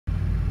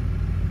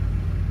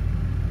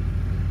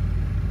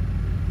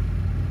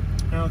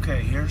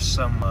Okay, here's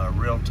some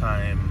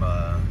real-time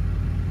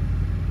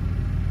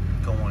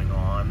going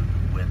on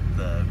with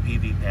the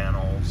PV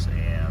panels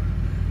and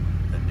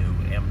the new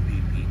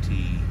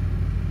MPPT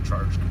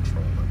charge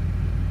controller.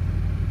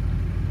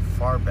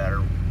 Far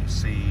better. You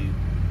see,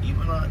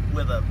 even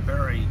with a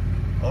very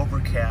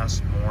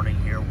overcast morning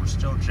here, we're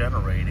still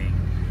generating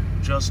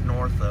just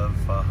north of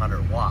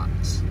 100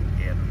 watts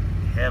in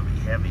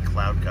heavy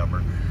cloud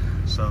cover.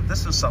 So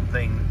this is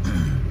something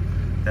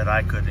that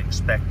I could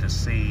expect to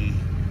see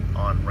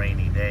on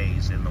rainy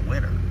days in the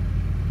winter.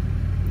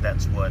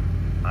 That's what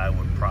I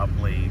would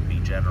probably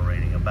be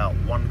generating, about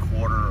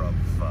 1/4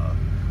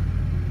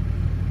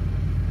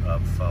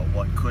 of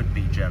what could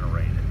be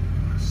generated.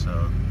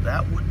 So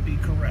that would be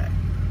correct.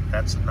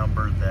 That's a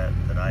number that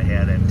I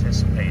had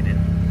anticipated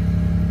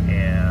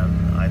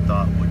and I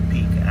thought would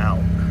peak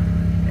out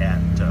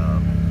at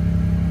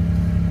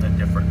a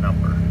different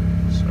number.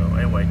 So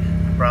anyway,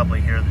 you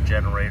probably hear the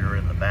generator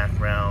in the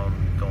background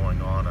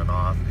going on and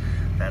off.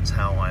 That's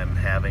how I'm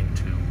having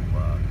to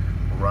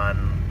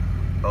run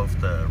both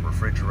the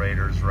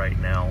refrigerators right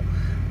now.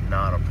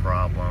 Not a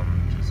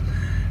problem. Just,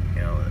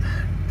 you know, the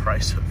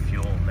price of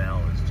fuel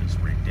now is just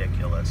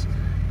ridiculous,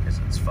 because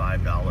it's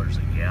 $5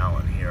 a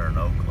gallon here in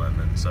Oakland,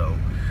 and so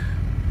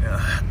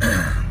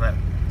that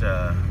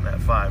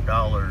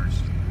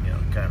 $5, you know,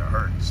 kind of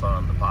hurts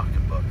on the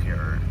pocketbook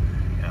here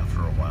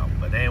after a while.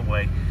 But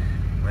anyway,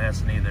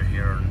 that's neither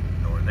here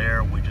nor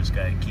there. We just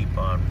got to keep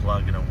on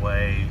plugging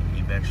away.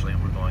 Eventually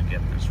we're going to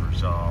get this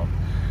resolved.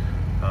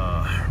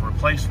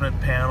 Replacement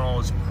panel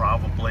is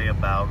probably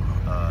about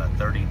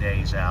 30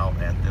 days out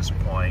at this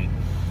point.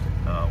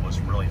 Was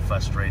really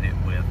frustrated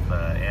with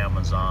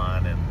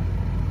Amazon, and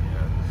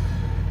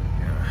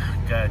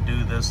got to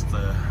do this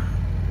the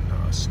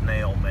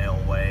snail mail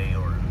way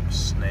or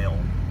snail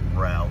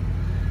route.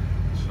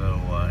 So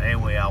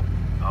anyway,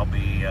 I'll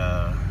be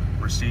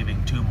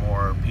receiving 2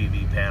 more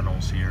PV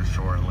panels here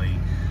shortly,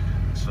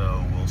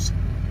 so we'll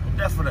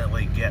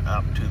definitely get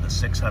up to the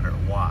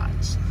 600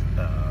 watts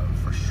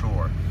for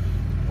sure,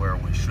 where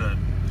we should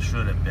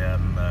have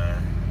been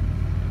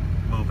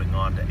moving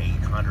on to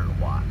 800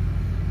 watt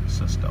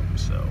system.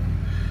 So,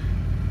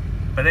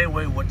 but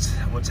anyway,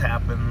 what's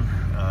happened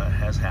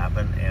has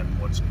happened, and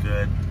what's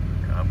good,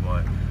 I'm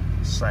going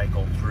to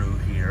cycle through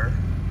here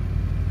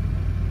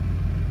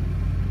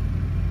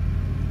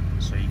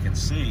so you can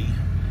see.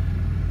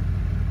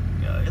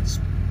 It's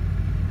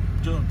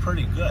doing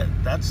pretty good.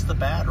 That's the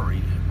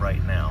battery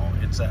right now.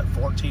 It's at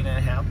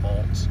 14.5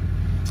 volts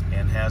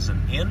and has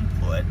an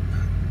input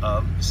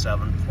of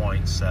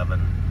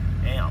 7.7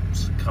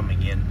 amps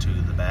coming into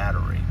the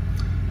battery.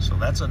 So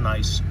that's a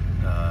nice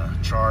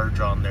charge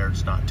on there.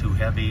 It's not too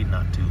heavy,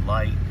 not too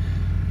light,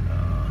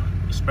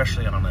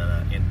 especially on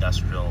an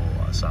industrial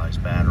size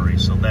battery.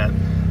 So that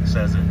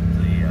says that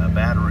the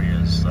battery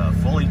is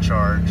fully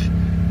charged,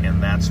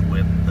 and that's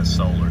with the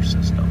solar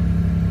system.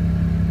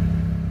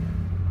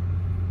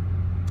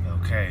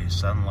 Okay,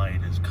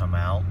 sunlight has come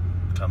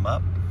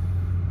up,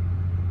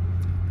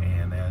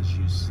 and as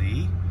you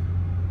see,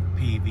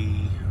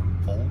 PV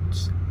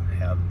volts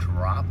have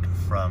dropped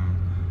from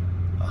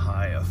a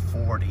high of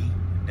 40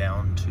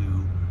 down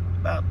to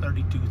about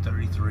 32,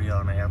 33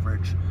 on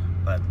average,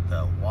 but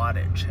the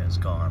wattage has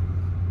gone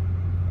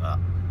up.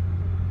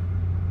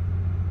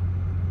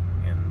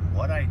 And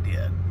what I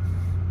did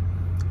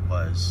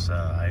was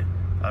I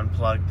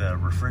unplugged the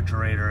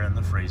refrigerator and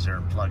the freezer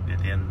and plugged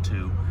it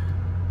into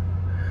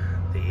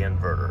the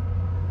inverter.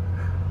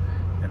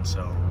 And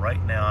so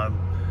right now I'm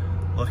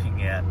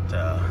looking at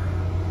the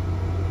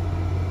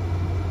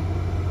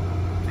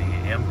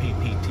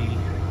MPPT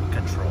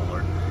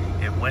controller.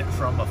 It went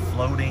from a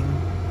floating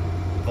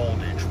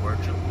voltage where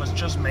it was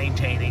just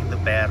maintaining the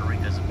battery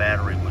because the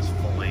battery was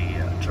fully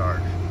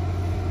charged.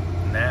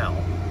 Now,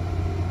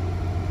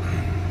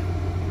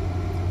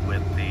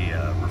 with the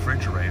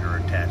refrigerator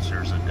attached,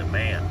 there's a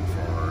demand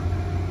for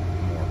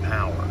more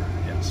power,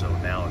 and so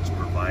now it's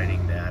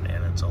providing that,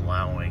 and it's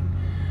allowing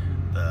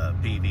the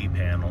PV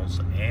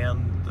panels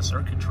and the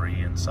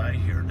circuitry inside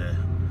here to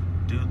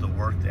do the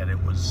work that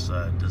it was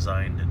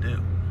designed to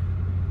do.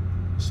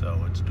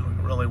 So it's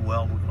doing really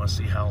well. We're going to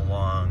see how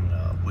long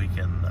we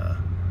can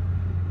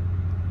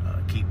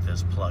keep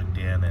this plugged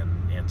in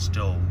and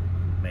still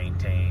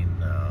maintain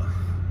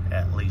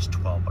at least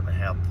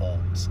 12.5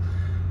 volts.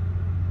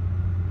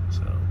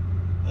 So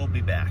we'll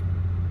be back.